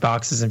 checking these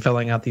boxes and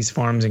filling out these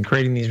forms and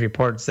creating these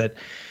reports that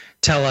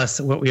tell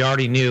us what we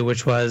already knew,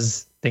 which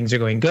was things are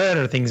going good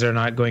or things are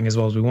not going as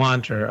well as we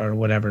want or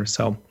whatever.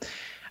 So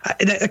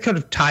that kind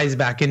of ties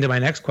back into my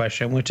next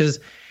question, which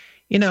is,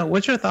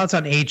 what's your thoughts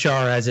on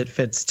HR as it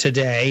fits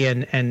today,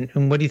 and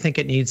what do you think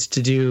it needs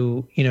to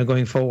do,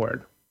 going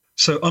forward?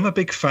 So I'm a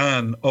big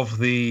fan of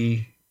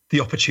the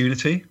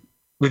opportunity,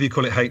 whether you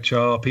call it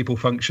HR, people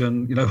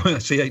function,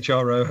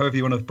 CHRO, however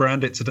you want to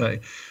brand it today.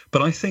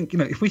 But I think,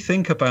 if we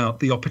think about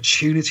the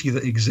opportunity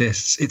that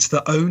exists, it's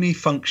the only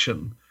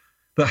function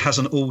that has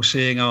an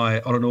all-seeing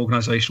eye on an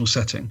organizational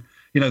setting.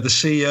 The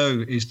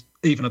CEO is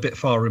even a bit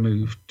far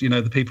removed.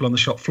 The people on the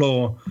shop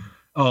floor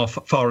are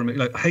far removed.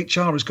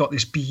 HR has got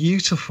this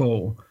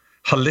beautiful,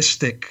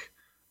 holistic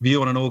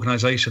view on an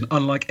organization,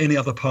 unlike any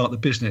other part of the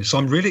business. So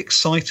I'm really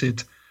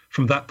excited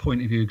from that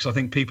point of view because I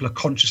think people are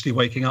consciously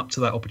waking up to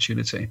that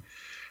opportunity.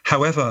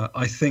 However,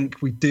 I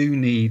think we do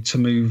need to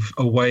move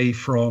away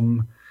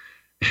from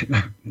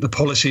the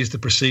policies, the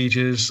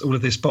procedures, all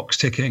of this box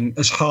ticking,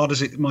 as hard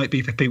as it might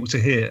be for people to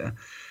hear.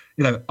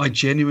 I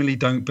genuinely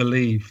don't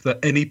believe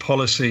that any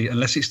policy,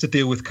 unless it's to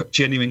deal with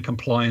genuine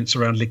compliance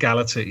around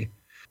legality,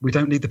 we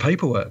don't need the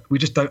paperwork. We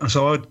just don't.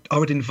 So I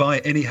would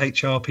invite any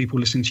HR people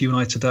listening to you and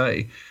I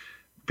today,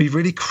 be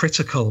really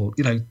critical.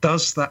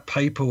 Does that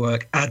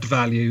paperwork add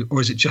value,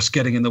 or is it just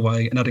getting in the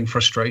way and adding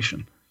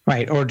frustration?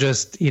 Right. Or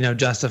just,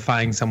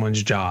 justifying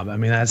someone's job. I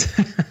mean, that's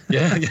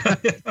yeah.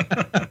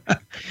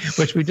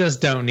 Which we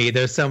just don't need.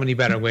 There's so many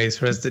better ways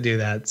for us to do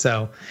that.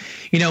 So,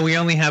 we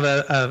only have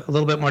a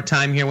little bit more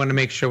time here. I want to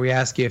make sure we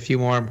ask you a few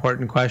more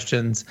important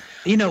questions.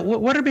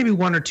 What are maybe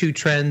one or two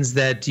trends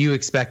that you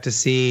expect to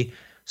see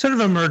sort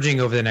of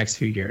emerging over the next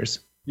few years?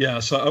 Yeah,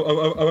 so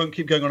I won't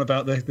keep going on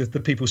about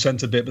the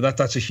people-centered bit, but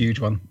that's a huge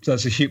one. So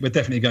we're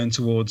definitely going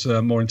towards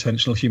more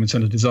intentional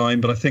human-centered design.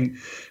 But I think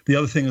the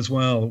other thing as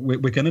well, we're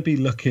going to be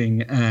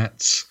looking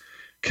at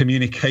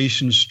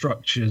communication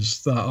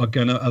structures that are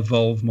going to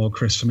evolve more,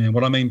 Chris, for me. And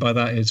what I mean by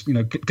that is,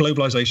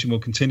 globalization will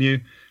continue.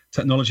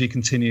 Technology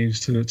continues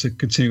to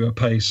continue at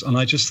pace. And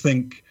I just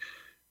think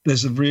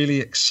there's a really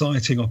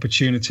exciting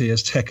opportunity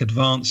as tech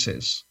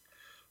advances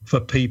for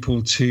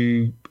people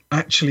to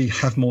actually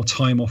have more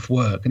time off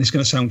work. And it's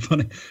going to sound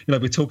funny.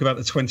 We talk about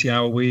the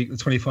 20-hour week, the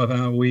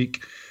 25-hour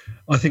week.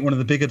 I think one of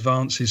the big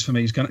advances for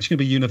me is going to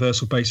be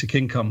universal basic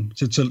income.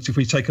 So if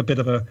we take a bit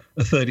of a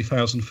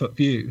 30,000-foot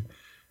view,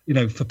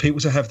 for people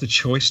to have the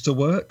choice to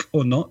work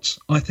or not,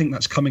 I think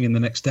that's coming in the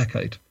next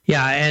decade.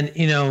 Yeah,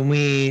 and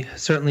we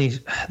certainly,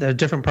 there are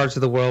different parts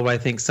of the world where I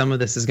think some of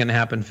this is going to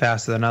happen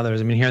faster than others.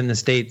 I mean, here in the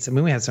States,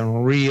 we had some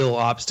real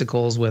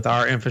obstacles with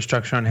our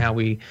infrastructure on how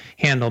we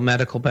handle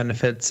medical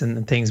benefits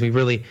and things. We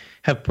really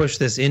have pushed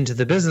this into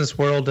the business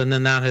world, and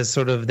then that has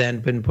sort of then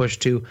been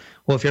pushed to,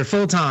 well, if you're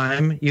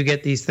full-time, you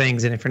get these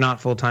things, and if you're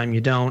not full-time,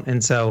 you don't.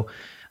 And so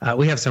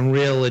we have some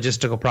real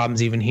logistical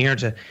problems even here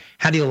to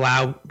how do you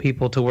allow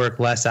people to work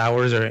less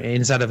hours or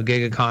inside of a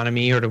gig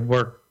economy, or to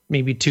work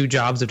maybe 2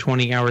 jobs of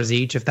 20 hours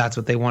each if that's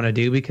what they want to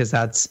do, because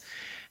that's,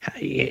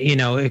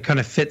 it kind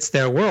of fits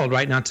their world,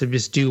 right? Not to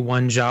just do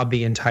one job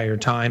the entire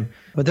time.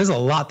 But there's a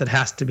lot that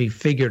has to be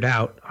figured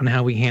out on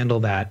how we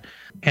handle that.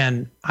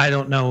 And I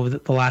don't know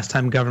the last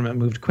time government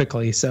moved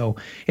quickly. So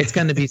it's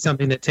going to be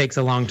something that takes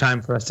a long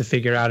time for us to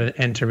figure out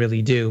and to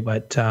really do.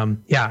 But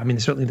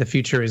certainly the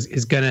future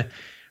is going to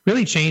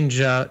really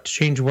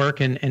change work,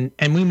 and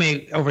we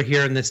may over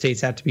here in the States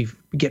have to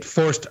get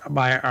forced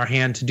by our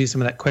hand to do some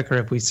of that quicker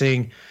if we're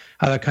seeing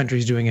other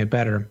countries doing it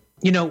better.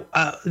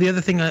 The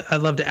other thing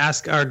I'd love to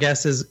ask our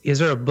guests is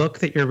there a book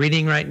that you're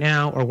reading right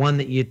now, or one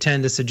that you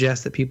tend to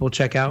suggest that people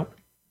check out?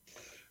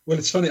 Well,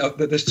 it's funny.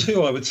 There's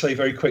 2 I would say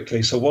very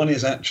quickly. So one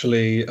is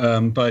actually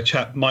by a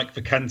chap, Mike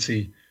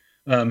Vacanti,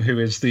 who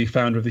is the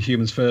founder of the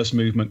Humans First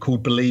movement,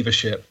 called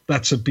Believership.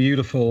 That's a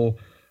beautiful,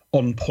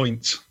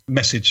 on-point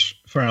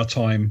message for our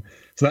time.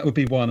 So that would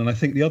be one. And I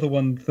think the other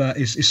one that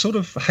is sort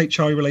of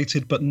HR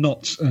related, but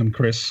not,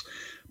 Chris,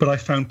 but I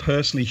found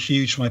personally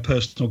huge for my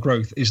personal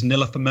growth, is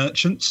Nilofer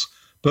Merchant's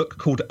book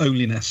called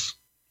Onlyness.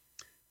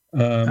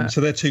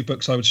 So they're 2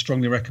 books I would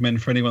strongly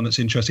recommend for anyone that's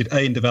interested,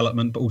 A, in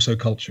development, but also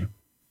culture.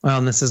 Well,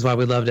 and this is why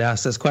we love to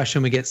ask this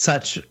question. We get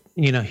such,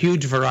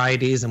 huge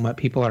varieties in what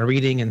people are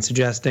reading and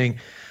suggesting.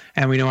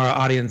 And we know our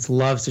audience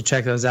loves to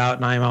check those out,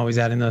 and I'm always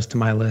adding those to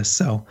my list.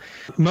 So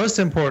most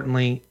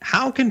importantly,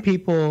 how can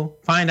people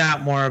find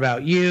out more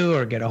about you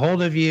or get a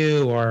hold of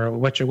you, or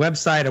what's your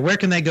website, or where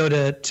can they go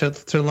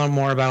to learn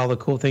more about all the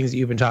cool things that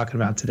you've been talking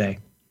about today?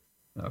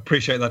 I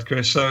appreciate that,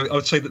 Chris. So I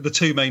would say that the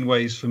 2 main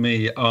ways for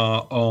me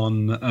are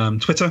on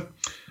Twitter.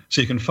 So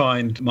you can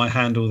find my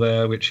handle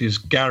there, which is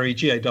Garry,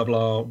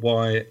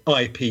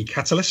 GARRYIP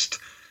Catalyst,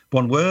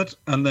 one word.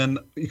 And then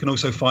you can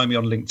also find me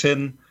on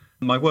LinkedIn.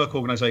 My work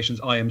organization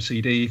is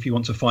IMCD if you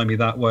want to find me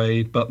that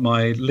way. But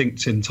my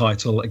LinkedIn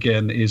title,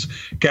 again, is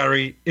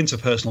Garry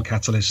Interpersonal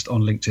Catalyst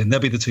on LinkedIn. They'll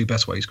be the 2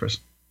 best ways, Chris.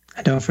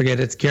 And don't forget,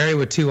 it's Garry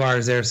with 2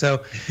 R's there.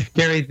 So,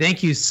 Garry,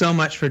 thank you so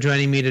much for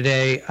joining me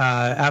today.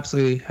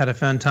 Absolutely had a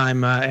fun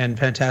time and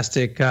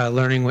fantastic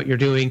learning what you're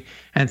doing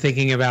and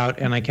thinking about.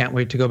 And I can't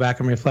wait to go back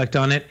and reflect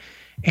on it.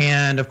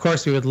 And, of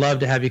course, we would love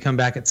to have you come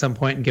back at some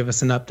point and give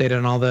us an update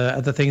on all the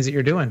other things that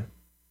you're doing.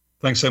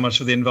 Thanks so much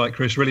for the invite,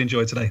 Chris. Really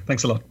enjoyed today.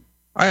 Thanks a lot.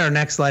 All right, our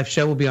next live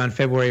show will be on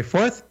February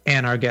 4th,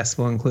 and our guests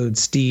will include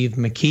Steve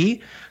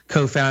McKee,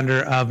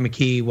 co-founder of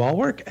McKee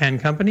Wallwork and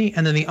Company,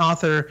 and then the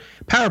author,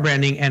 Power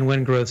Branding and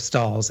When Growth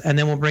Stalls. And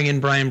then we'll bring in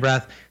Brian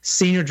Breath,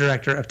 Senior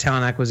Director of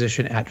Talent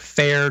Acquisition at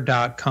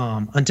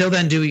Fair.com. Until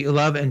then, do what you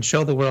love and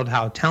show the world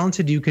how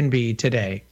talented you can be today.